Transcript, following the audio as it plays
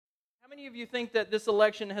many of you think that this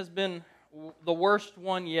election has been the worst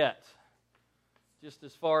one yet? Just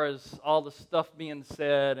as far as all the stuff being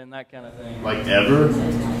said and that kind of thing. Like ever?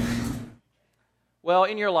 Well,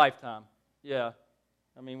 in your lifetime, yeah.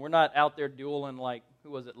 I mean, we're not out there dueling like,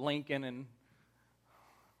 who was it, Lincoln and,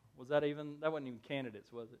 that wasn't even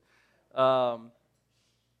candidates, was it? How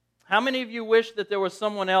many of you wish that there was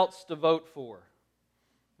someone else to vote for?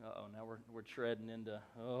 Uh-oh, now we're treading into,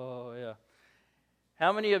 oh yeah.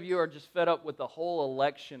 How many of you are just fed up with the whole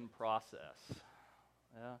election process?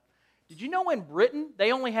 Yeah. Did you know in Britain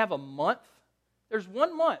they only have a month? There's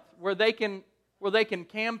 1 month where they can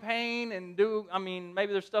campaign and do, I mean,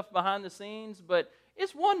 maybe there's stuff behind the scenes, but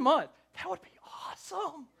it's 1 month. That would be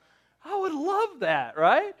awesome. I would love that,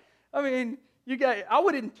 right? I mean, I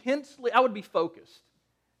would be focused.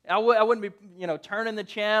 I wouldn't be, turning the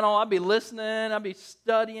channel. I'd be listening. I'd be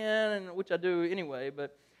studying, which I do anyway.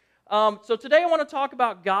 But so today I want to talk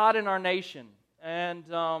about God in our nation, and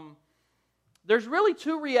there's really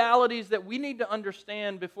two realities that we need to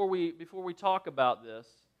understand before we talk about this.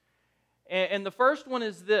 And the first one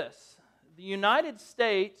is this: the United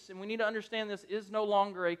States, and we need to understand this, is no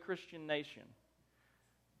longer a Christian nation.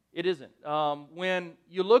 It isn't. When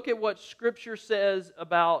you look at what Scripture says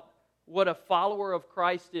about what a follower of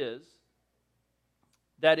Christ is,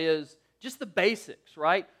 that is just the basics,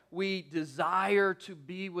 right? We desire to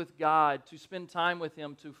be with God, to spend time with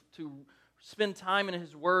Him, to spend time in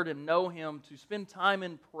His Word and know Him, to spend time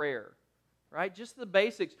in prayer, right? Just the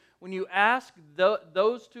basics. When you ask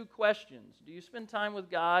those two questions, do you spend time with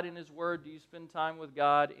God in His Word? Do you spend time with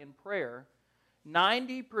God in prayer?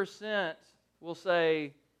 90% will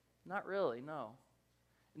say, not really, no.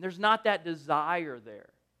 And there's not that desire there.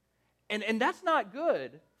 And that's not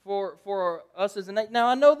good for us as a nation. Now,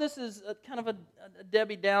 I know this is kind of a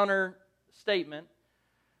Debbie Downer statement,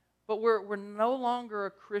 but we're no longer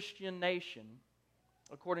a Christian nation,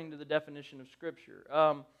 according to the definition of Scripture.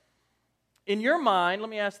 In your mind, let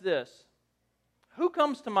me ask this. Who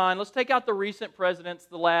comes to mind? Let's take out the recent presidents,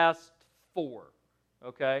 the last 4,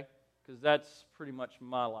 okay? Because that's pretty much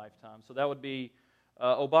my lifetime. So that would be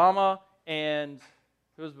Obama and,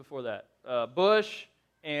 who was before that? Bush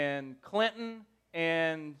and Clinton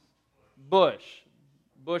and Bush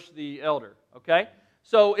the elder, okay?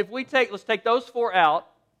 So if let's take those 4 out,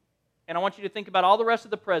 and I want you to think about all the rest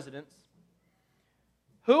of the presidents.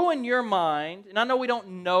 Who in your mind, and I know we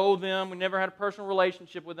don't know them, we never had a personal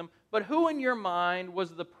relationship with them, but who in your mind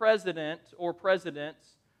was the president or presidents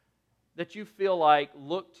that you feel like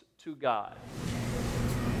looked to God?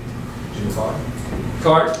 Jimmy Carter.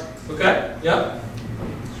 Carter, okay, yeah.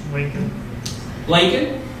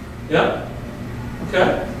 Lincoln. Yeah.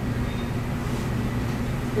 Okay.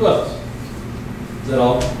 Who else? Is that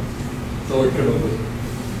all? That's all we come up with.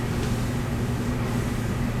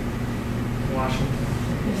 Washington.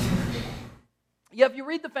 Yeah, if you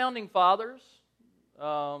read the Founding Fathers,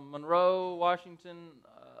 Monroe, Washington,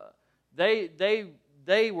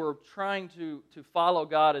 they were trying to follow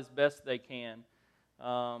God as best they can.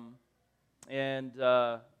 And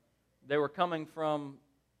they were coming from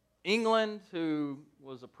England, who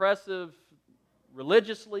was oppressive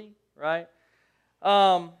religiously, right?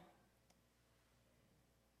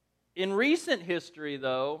 In recent history,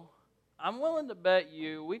 though, I'm willing to bet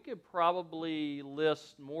you we could probably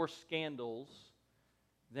list more scandals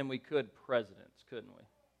than we could presidents, couldn't we?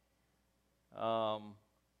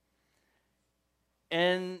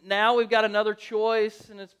 And now we've got another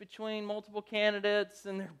choice, and it's between multiple candidates,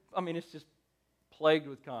 and it's just plagued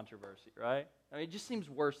with controversy, right? It just seems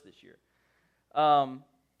worse this year.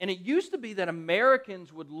 And it used to be that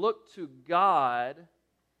Americans would look to God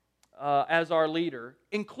as our leader,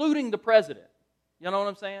 including the president. You know what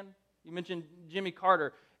I'm saying? You mentioned Jimmy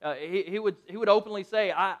Carter. He would openly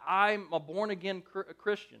say, I'm a born-again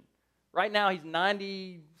Christian. Right now he's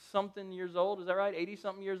 90-something years old. Is that right?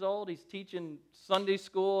 80-something years old. He's teaching Sunday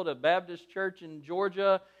school at a Baptist church in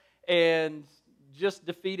Georgia and just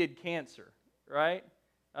defeated cancer, right?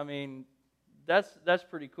 That's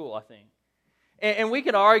pretty cool, I think. And we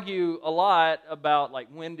could argue a lot about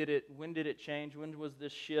when did it change? When was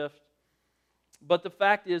this shift? But the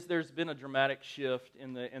fact is, there's been a dramatic shift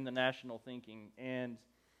in the national thinking, and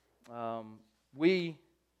we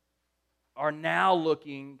are now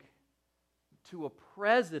looking to a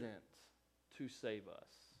president to save us.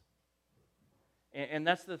 And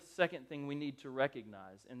that's the second thing we need to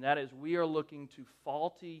recognize, and that is we are looking to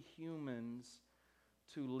faulty humans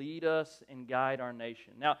to lead us and guide our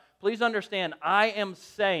nation. Now, please understand, I am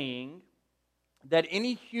saying that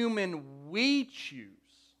any human we choose,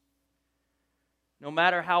 no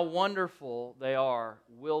matter how wonderful they are,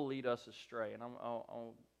 will lead us astray. And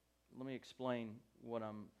I'll let me explain what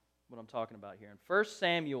I'm talking about here. In 1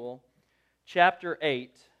 Samuel chapter 8,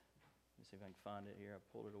 let me see if I can find it here. I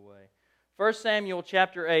pulled it away. 1 Samuel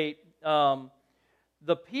chapter 8,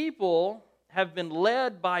 the people have been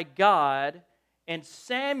led by God, and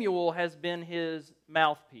Samuel has been his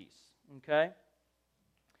mouthpiece. Okay?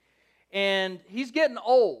 And he's getting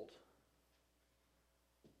old.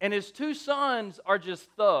 And his two sons are just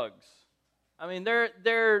thugs. I mean,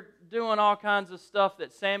 they're doing all kinds of stuff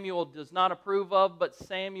that Samuel does not approve of, but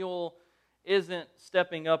Samuel isn't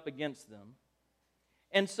stepping up against them.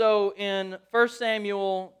 And so in 1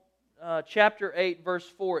 Samuel chapter 8, verse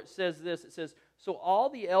 4, it says this. It says, "So all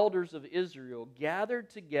the elders of Israel gathered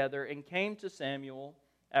together and came to Samuel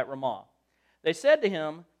at Ramah. They said to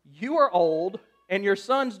him, 'You are old, and your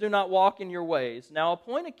sons do not walk in your ways. Now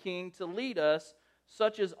appoint a king to lead us,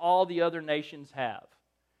 such as all the other nations have.'"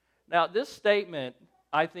 Now, this statement,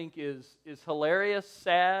 I think, is hilarious,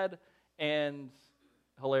 sad, and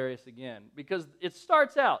hilarious again. Because it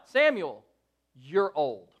starts out, "Samuel, you're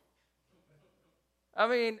old." I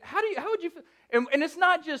mean, how would you feel? And it's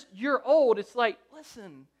not just, "You're old." It's like,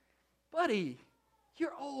 "Listen, buddy,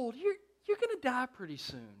 you're old. You're going to die pretty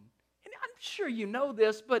soon. And I'm sure you know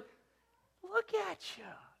this, but look at you,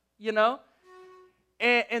 you know?"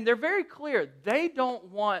 And they're very clear. They don't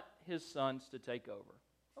want his sons to take over.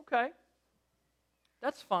 Okay,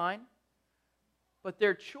 that's fine. But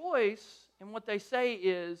their choice and what they say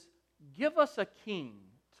is, "Give us a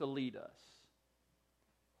king to lead us."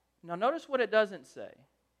 Now notice what it doesn't say.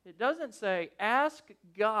 It doesn't say, "Ask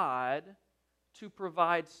God to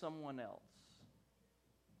provide someone else."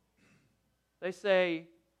 They say,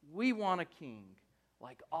 "We want a king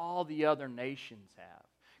like all the other nations have."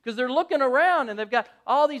 Because they're looking around and they've got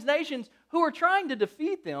all these nations who are trying to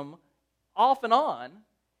defeat them off and on.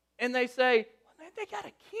 And they say, "Man, they got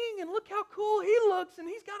a king, and look how cool he looks, and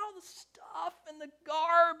he's got all the stuff and the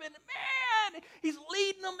garb, and man, he's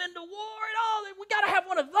leading them into war, and all. We got to have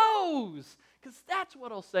one of those, because that's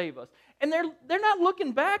what'll save us." And they're not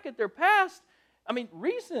looking back at their past,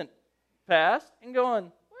 recent past, and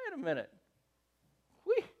going, "Wait a minute,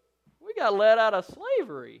 we got led out of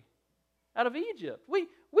slavery, out of Egypt. We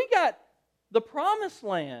got the promised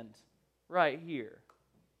land right here."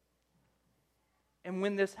 And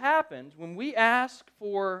when this happens, when we ask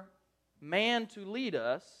for man to lead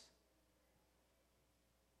us,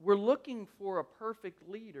 we're looking for a perfect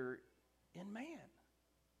leader in man.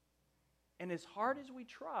 And as hard as we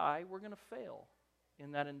try, we're going to fail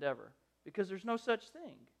in that endeavor, because there's no such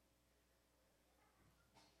thing.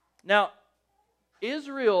 Now,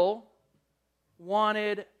 Israel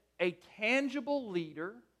wanted a tangible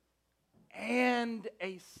leader and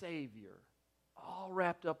a Savior, all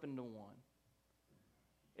wrapped up into one.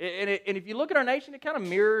 And if you look at our nation, it kind of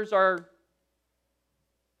mirrors our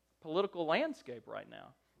political landscape right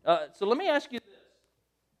now. So let me ask you this.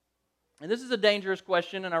 And this is a dangerous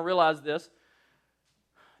question, and I realize this.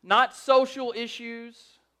 Not social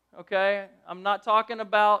issues, okay? I'm not talking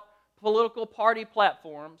about political party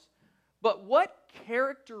platforms. But what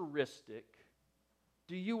characteristic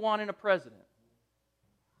do you want in a president?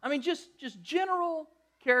 Just general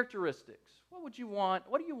characteristics. What would you want?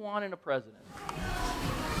 What do you want in a president?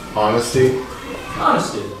 Honesty.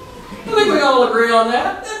 Honesty. I think we all agree on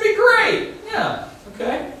that. That'd be great. Yeah.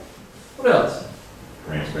 Okay. What else?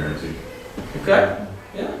 Transparency. Okay.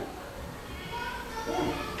 Yeah.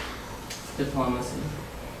 Diplomacy.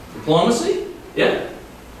 Diplomacy? Yeah.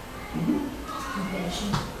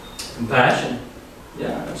 Compassion. Compassion.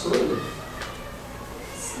 Yeah, absolutely.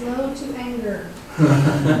 Slow to anger.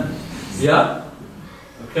 Yeah.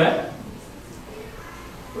 Okay.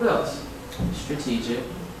 What else? Strategic.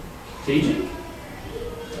 Strategic?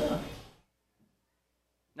 Yeah.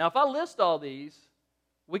 Now, if I list all these,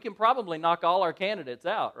 we can probably knock all our candidates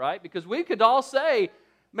out, right? Because we could all say,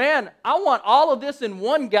 "Man, I want all of this in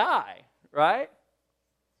one guy," right?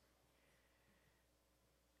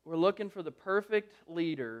 We're looking for the perfect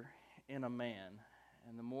leader in a man.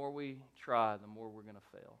 And the more we try, the more we're going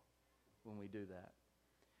to fail when we do that.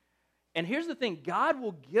 And here's the thing, God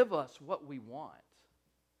will give us what we want.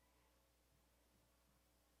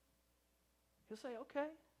 He'll say, "Okay."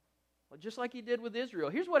 Well, just like he did with Israel.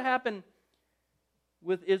 Here's what happened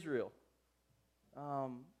with Israel.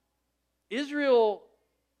 Israel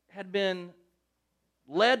had been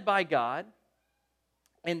led by God,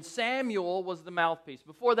 and Samuel was the mouthpiece.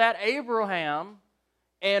 Before that, Abraham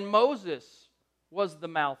and Moses was the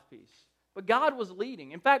mouthpiece. But God was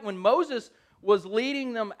leading. In fact, when Moses was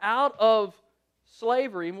leading them out of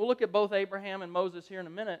slavery, and we'll look at both Abraham and Moses here in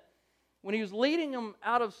a minute, when he was leading them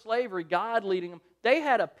out of slavery, God leading them, they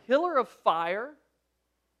had a pillar of fire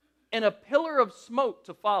and a pillar of smoke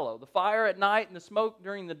to follow. The fire at night and the smoke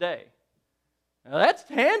during the day. Now that's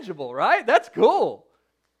tangible, right? That's cool.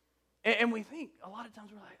 And we think, a lot of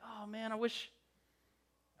times we're like, oh man, I wish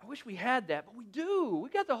we had that. But we do. We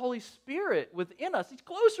got the Holy Spirit within us. He's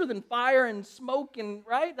closer than fire and smoke, and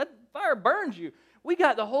right? That fire burns you. We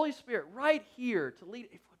got the Holy Spirit right here to lead.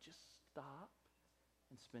 If we'll just stop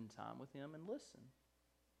and spend time with Him and listen.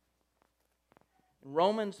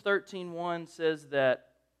 Romans 13:1 says that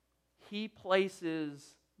He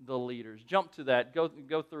places the leaders. Jump to that.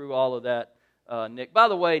 Go through all of that, Nick. By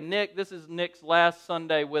the way, Nick, this is Nick's last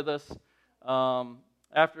Sunday with us.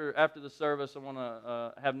 After the service, I want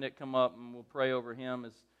to have Nick come up and we'll pray over him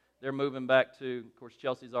as they're moving back to, of course,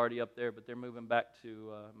 Chelsea's already up there, but they're moving back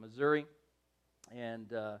to Missouri.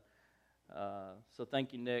 And so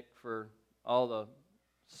thank you, Nick, for all the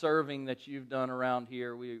serving that you've done around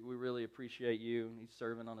here. We really appreciate you. He's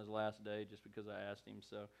serving on his last day just because I asked him.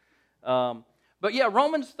 So, but yeah,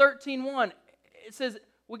 Romans 13:1, it says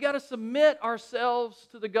we got to submit ourselves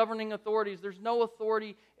to the governing authorities. There's no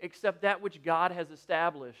authority except that which God has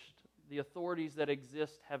established. The authorities that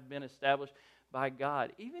exist have been established by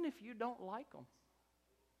God, even if you don't like them.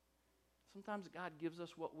 Sometimes God gives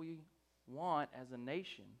us what we want as a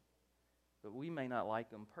nation, but we may not like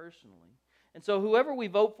them personally. And so whoever we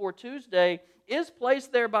vote for Tuesday is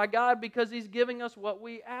placed there by God because He's giving us what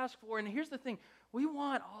we ask for. And here's the thing, we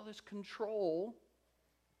want all this control,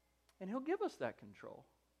 and He'll give us that control.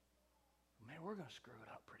 Man, we're going to screw it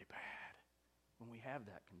up pretty bad when we have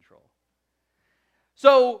that control.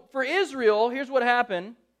 So for Israel, here's what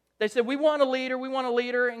happened. They said, we want a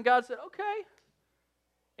leader, and God said, okay.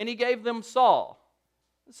 And He gave them Saul.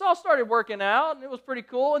 And Saul started working out, and it was pretty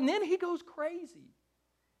cool, and then he goes crazy.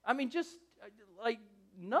 I mean, just like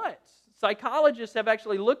nuts. Psychologists have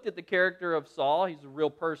actually looked at the character of Saul. He's a real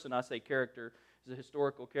person. I say character. He's a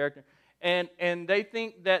historical character. And they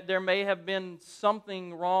think that there may have been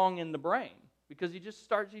something wrong in the brain because he just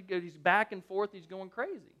starts, he's back and forth, he's going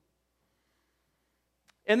crazy.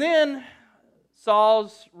 And then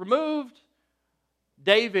Saul's removed,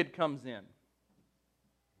 David comes in.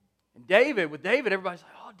 And with David, everybody's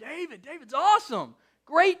like, oh, David's awesome,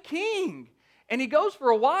 great king. And he goes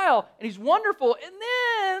for a while, and he's wonderful, and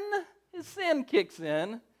then his sin kicks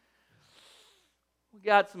in. We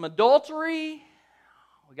got some adultery.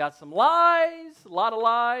 We got some lies, a lot of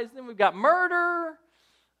lies. Then we've got murder.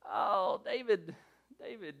 Oh, David,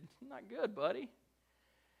 not good, buddy.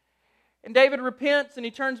 And David repents and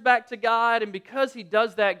he turns back to God. And because he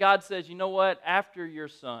does that, God says, you know what? After your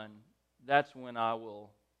son, that's when I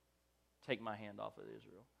will take my hand off of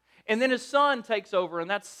Israel. And then his son takes over, and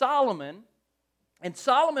that's Solomon. And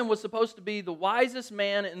Solomon was supposed to be the wisest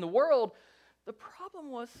man in the world. The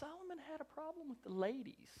problem was Solomon had a problem with the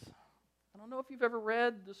ladies. I don't know if you've ever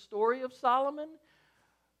read the story of Solomon,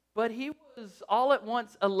 but he was all at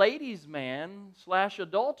once a ladies' man /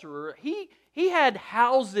 adulterer. He had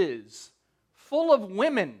houses full of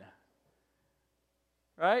women,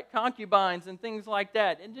 right? Concubines and things like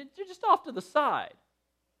that. And they're just off to the side.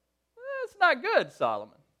 It's not good,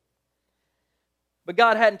 Solomon. But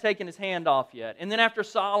God hadn't taken His hand off yet. And then after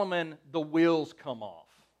Solomon, the wheels come off.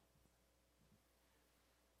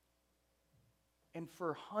 And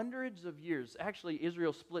for hundreds of years, actually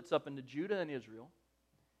Israel splits up into Judah and Israel.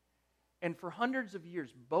 And for hundreds of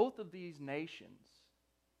years, both of these nations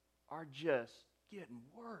are just getting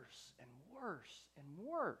worse and worse and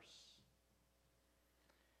worse.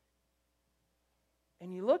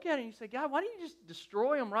 And you look at it and you say, God, why don't you just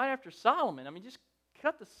destroy them right after Solomon? I mean, just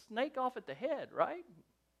cut the snake off at the head, right?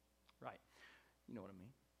 Right. You know what I mean.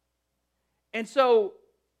 And so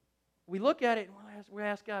we look at it and we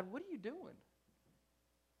ask God, what are you doing?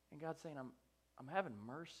 And God's saying, I'm having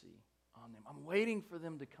mercy on them. I'm waiting for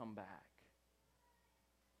them to come back.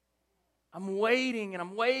 I'm waiting and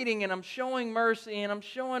I'm waiting and I'm showing mercy and I'm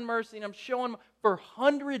showing mercy and I'm showing for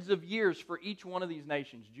hundreds of years for each one of these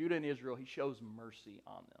nations, Judah and Israel, He shows mercy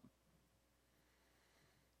on them.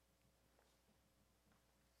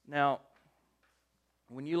 Now,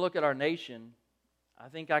 when you look at our nation, I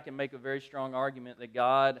think I can make a very strong argument that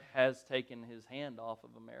God has taken His hand off of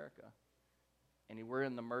America. And we're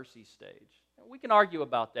in the mercy stage. We can argue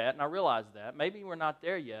about that, and I realize that. Maybe we're not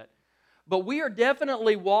there yet. But we are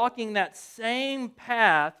definitely walking that same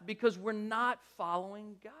path because we're not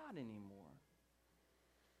following God anymore.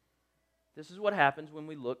 This is what happens when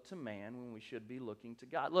we look to man when we should be looking to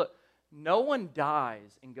God. Look, no one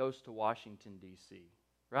dies and goes to Washington, D.C.,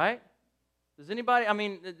 right? Does anybody, I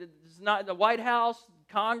mean, it's not the White House,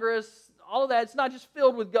 Congress, all of that. It's not just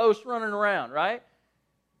filled with ghosts running around, right?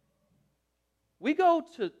 We go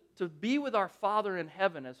to to be with our Father in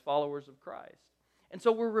heaven as followers of Christ. And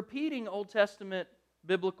so we're repeating Old Testament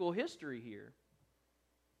biblical history here.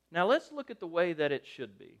 Now let's look at the way that it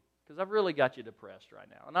should be, because I've really got you depressed right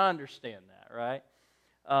now, and I understand that, right?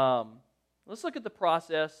 Let's look at the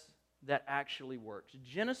process that actually works.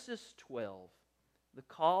 Genesis 12, the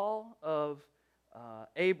call of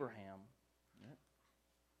Abraham.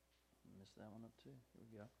 Missed that one up too. Here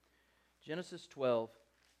we go. Genesis 12.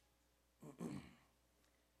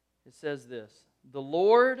 It says this: the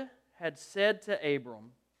Lord had said to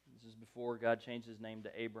Abram, this is before God changed his name to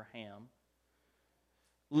Abraham,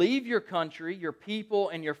 leave your country, your people,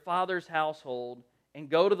 and your father's household, and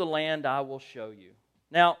go to the land I will show you.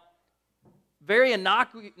 Now, very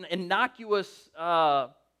innocuous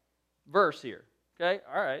verse here. Okay,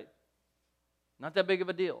 all right. Not that big of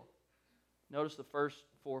a deal. Notice the first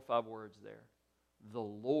 4 or 5 words there. The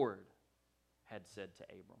Lord had said to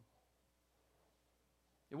Abram.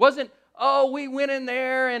 It wasn't, oh, we went in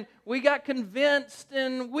there and we got convinced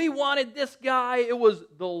and we wanted this guy. It was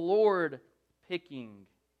the Lord picking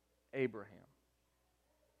Abraham.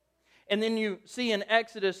 And then you see in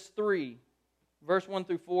Exodus 3, verse 1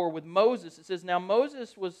 through 4, with Moses, it says, now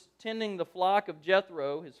Moses was tending the flock of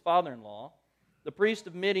Jethro, his father-in-law, the priest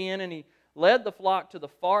of Midian, and he led the flock to the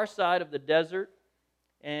far side of the desert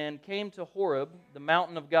and came to Horeb, the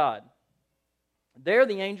mountain of God. There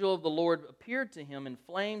the angel of the Lord appeared to him in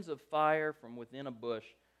flames of fire from within a bush.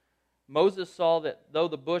 Moses saw that though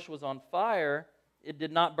the bush was on fire, it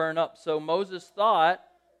did not burn up. So Moses thought,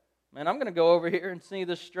 man, I'm going to go over here and see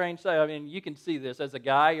this strange sight. I mean, you can see this as a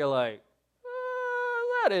guy. You're like,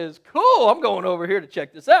 that is cool. I'm going over here to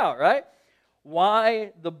check this out, right?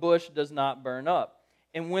 Why the bush does not burn up.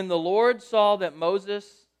 And when the Lord saw that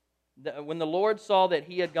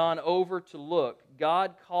he had gone over to look,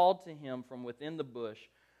 God called to him from within the bush,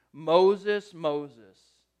 Moses, Moses.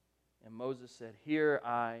 And Moses said, here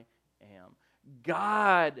I am.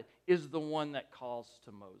 God is the one that calls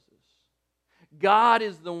to Moses. God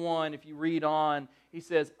is the one, if you read on, he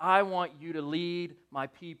says, I want you to lead my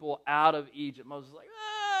people out of Egypt. Moses is like,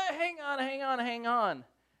 hang on.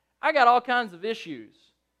 I got all kinds of issues.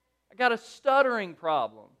 I got a stuttering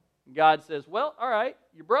problem. God says, well, all right,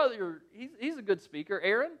 your brother, he's a good speaker.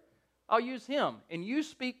 Aaron, I'll use him, and you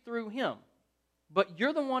speak through him. But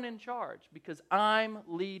you're the one in charge because I'm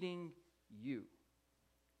leading you.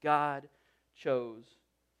 God chose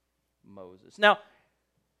Moses. Now,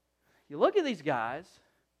 you look at these guys,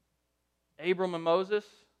 Abram and Moses,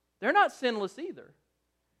 they're not sinless either.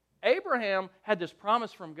 Abraham had this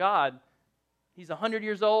promise from God. He's 100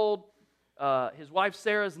 years old. His wife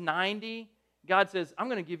Sarah's 90. God says, I'm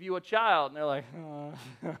going to give you a child. And they're like, oh,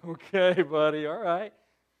 okay, buddy, all right.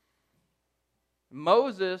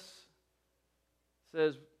 Moses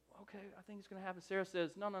says, okay, I think he's going to have it. Sarah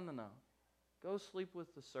says, no. Go sleep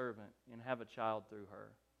with the servant and have a child through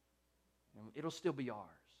her. And it'll still be ours.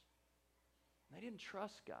 And they didn't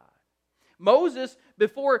trust God. Moses,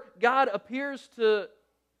 before God appears to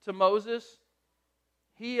Moses,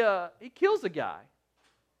 he kills a guy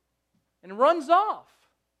and runs off.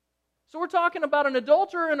 So we're talking about an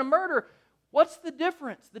adulterer and a murderer. What's the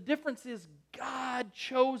difference? The difference is God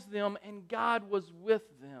chose them and God was with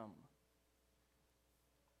them.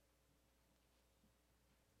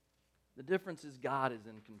 The difference is God is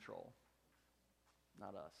in control,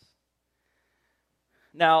 not us.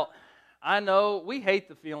 Now, I know we hate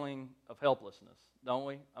the feeling of helplessness, don't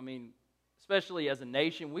we? I mean, especially as a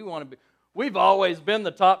nation, we've always been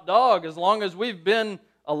the top dog as long as we've been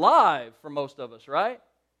alive for most of us, right?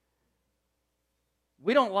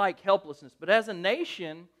 We don't like helplessness, but as a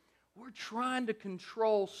nation, we're trying to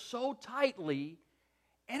control so tightly,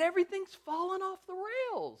 and everything's falling off the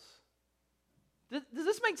rails. Does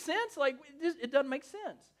this make sense? It doesn't make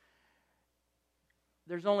sense.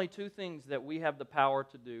 There's only 2 things that we have the power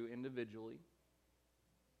to do individually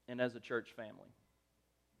and as a church family.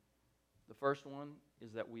 The first one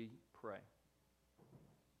is that we pray.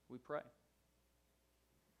 We pray.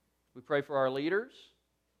 We pray for our leaders.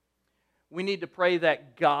 We need to pray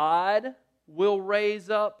that God will raise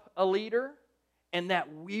up a leader and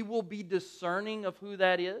that we will be discerning of who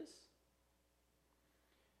that is.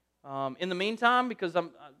 In the meantime, because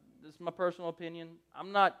this is my personal opinion,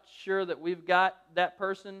 I'm not sure that we've got that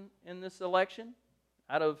person in this election.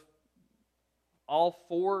 Out of all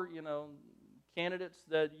 4, candidates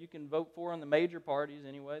that you can vote for in the major parties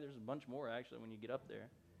anyway, there's a bunch more actually when you get up there.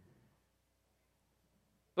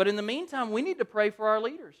 But in the meantime, we need to pray for our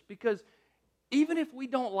leaders because even if we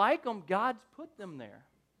don't like them, God's put them there.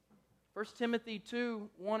 1 Timothy 2,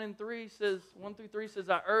 1 through 3 says,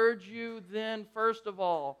 I urge you then, first of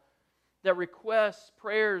all, that requests,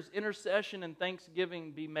 prayers, intercession, and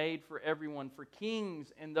thanksgiving be made for everyone, for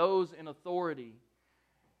kings and those in authority,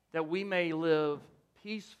 that we may live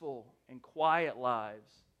peaceful and quiet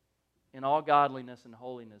lives in all godliness and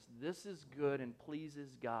holiness. This is good and pleases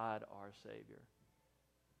God our Savior.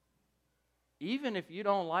 Even if you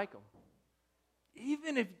don't like them.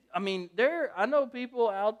 Even if, I know people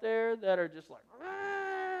out there that are just like,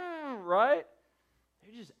 right?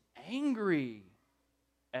 They're just angry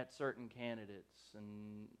at certain candidates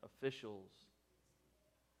and officials.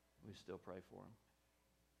 We still pray for them.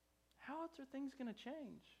 How else are things going to change?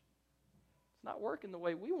 It's not working the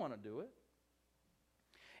way we want to do it.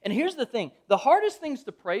 And here's the thing. The hardest things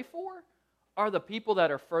to pray for are the people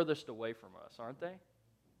that are furthest away from us, aren't they?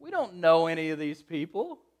 We don't know any of these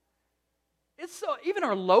people. Even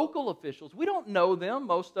our local officials, we don't know them,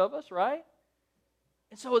 most of us, right?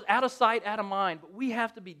 And so it's out of sight, out of mind. But we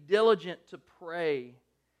have to be diligent to pray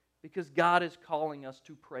because God is calling us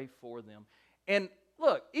to pray for them. And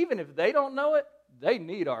look, even if they don't know it, they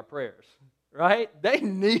need our prayers, right? They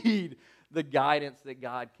need the guidance that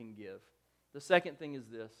God can give. The second thing is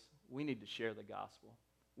this. We need to share the gospel.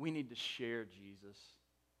 We need to share Jesus.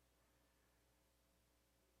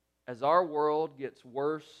 As our world gets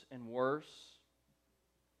worse and worse,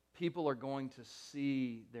 people are going to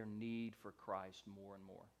see their need for Christ more and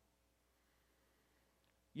more.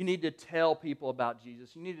 You need to tell people about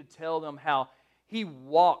Jesus. You need to tell them how He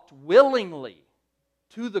walked willingly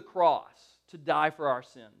to the cross to die for our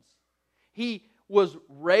sins. He was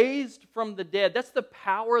raised from the dead. That's the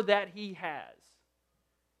power that He has.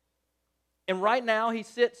 And right now He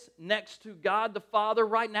sits next to God the Father.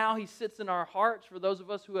 Right now He sits in our hearts for those of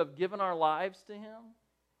us who have given our lives to Him.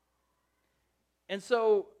 And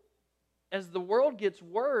so, as the world gets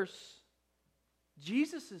worse,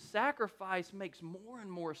 Jesus' sacrifice makes more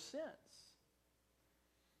and more sense.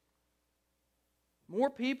 More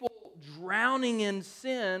people drowning in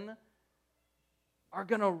sin are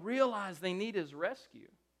going to realize they need His rescue.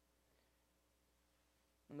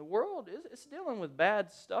 And the world is dealing with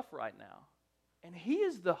bad stuff right now. And He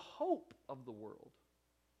is the hope of the world.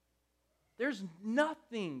 There's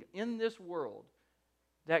nothing in this world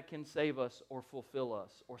that can save us or fulfill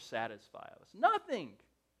us or satisfy us. Nothing.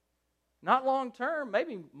 Not long term,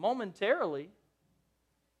 maybe momentarily.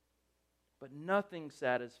 But nothing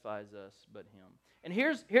satisfies us but Him. And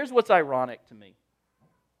here's what's ironic to me.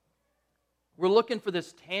 We're looking for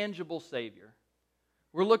this tangible Savior.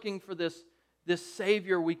 We're looking for this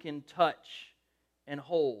Savior we can touch and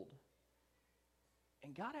hold.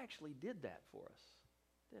 And God actually did that for us,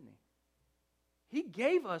 didn't He? He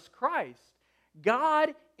gave us Christ,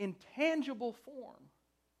 God in tangible form.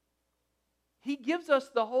 He gives us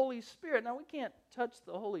the Holy Spirit. Now, we can't touch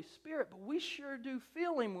the Holy Spirit, but we sure do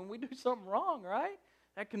feel Him when we do something wrong, right?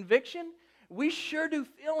 That conviction. We sure do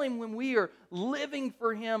feel Him when we are living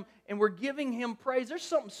for Him and we're giving Him praise. There's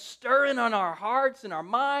something stirring on our hearts and our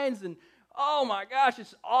minds, and oh my gosh,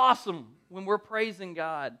 it's awesome when we're praising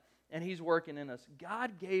God and He's working in us.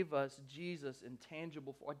 God gave us Jesus in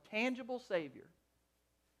tangible form, a tangible Savior.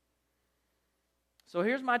 So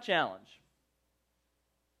here's my challenge.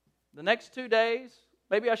 The next 2 days,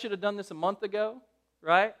 maybe I should have done this a month ago,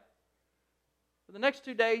 right? For the next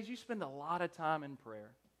 2 days, you spend a lot of time in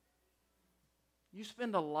prayer. You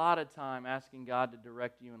spend a lot of time asking God to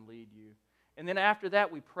direct you and lead you. And then after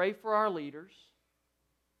that, we pray for our leaders.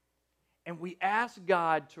 And we ask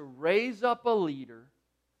God to raise up a leader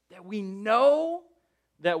that we know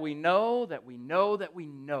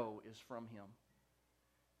is from Him.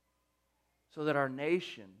 So that our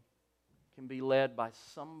nation can be led by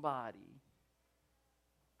somebody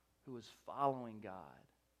who is following God.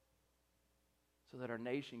 So that our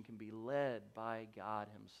nation can be led by God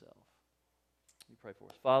Himself. You pray for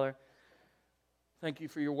us. Father, thank You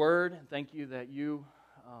for Your word. And thank You that You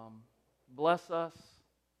bless us.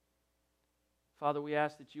 Father, we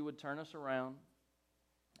ask that You would turn us around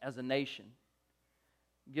as a nation.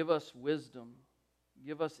 Give us wisdom.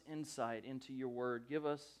 Give us insight into Your word. Give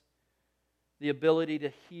us the ability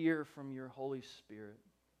to hear from Your Holy Spirit.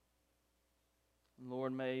 And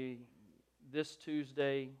Lord, may this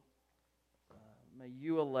Tuesday, may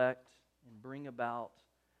You elect and bring about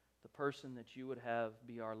the person that You would have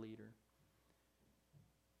be our leader.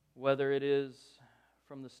 Whether it is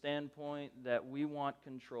from the standpoint that we want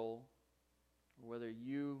control, or whether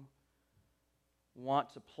You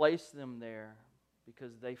want to place them there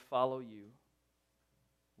because they follow You.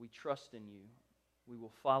 We trust in You. We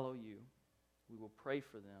will follow You. We will pray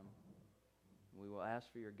for them. We will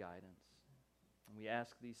ask for Your guidance. And we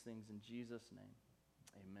ask these things in Jesus' name.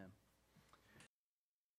 Amen.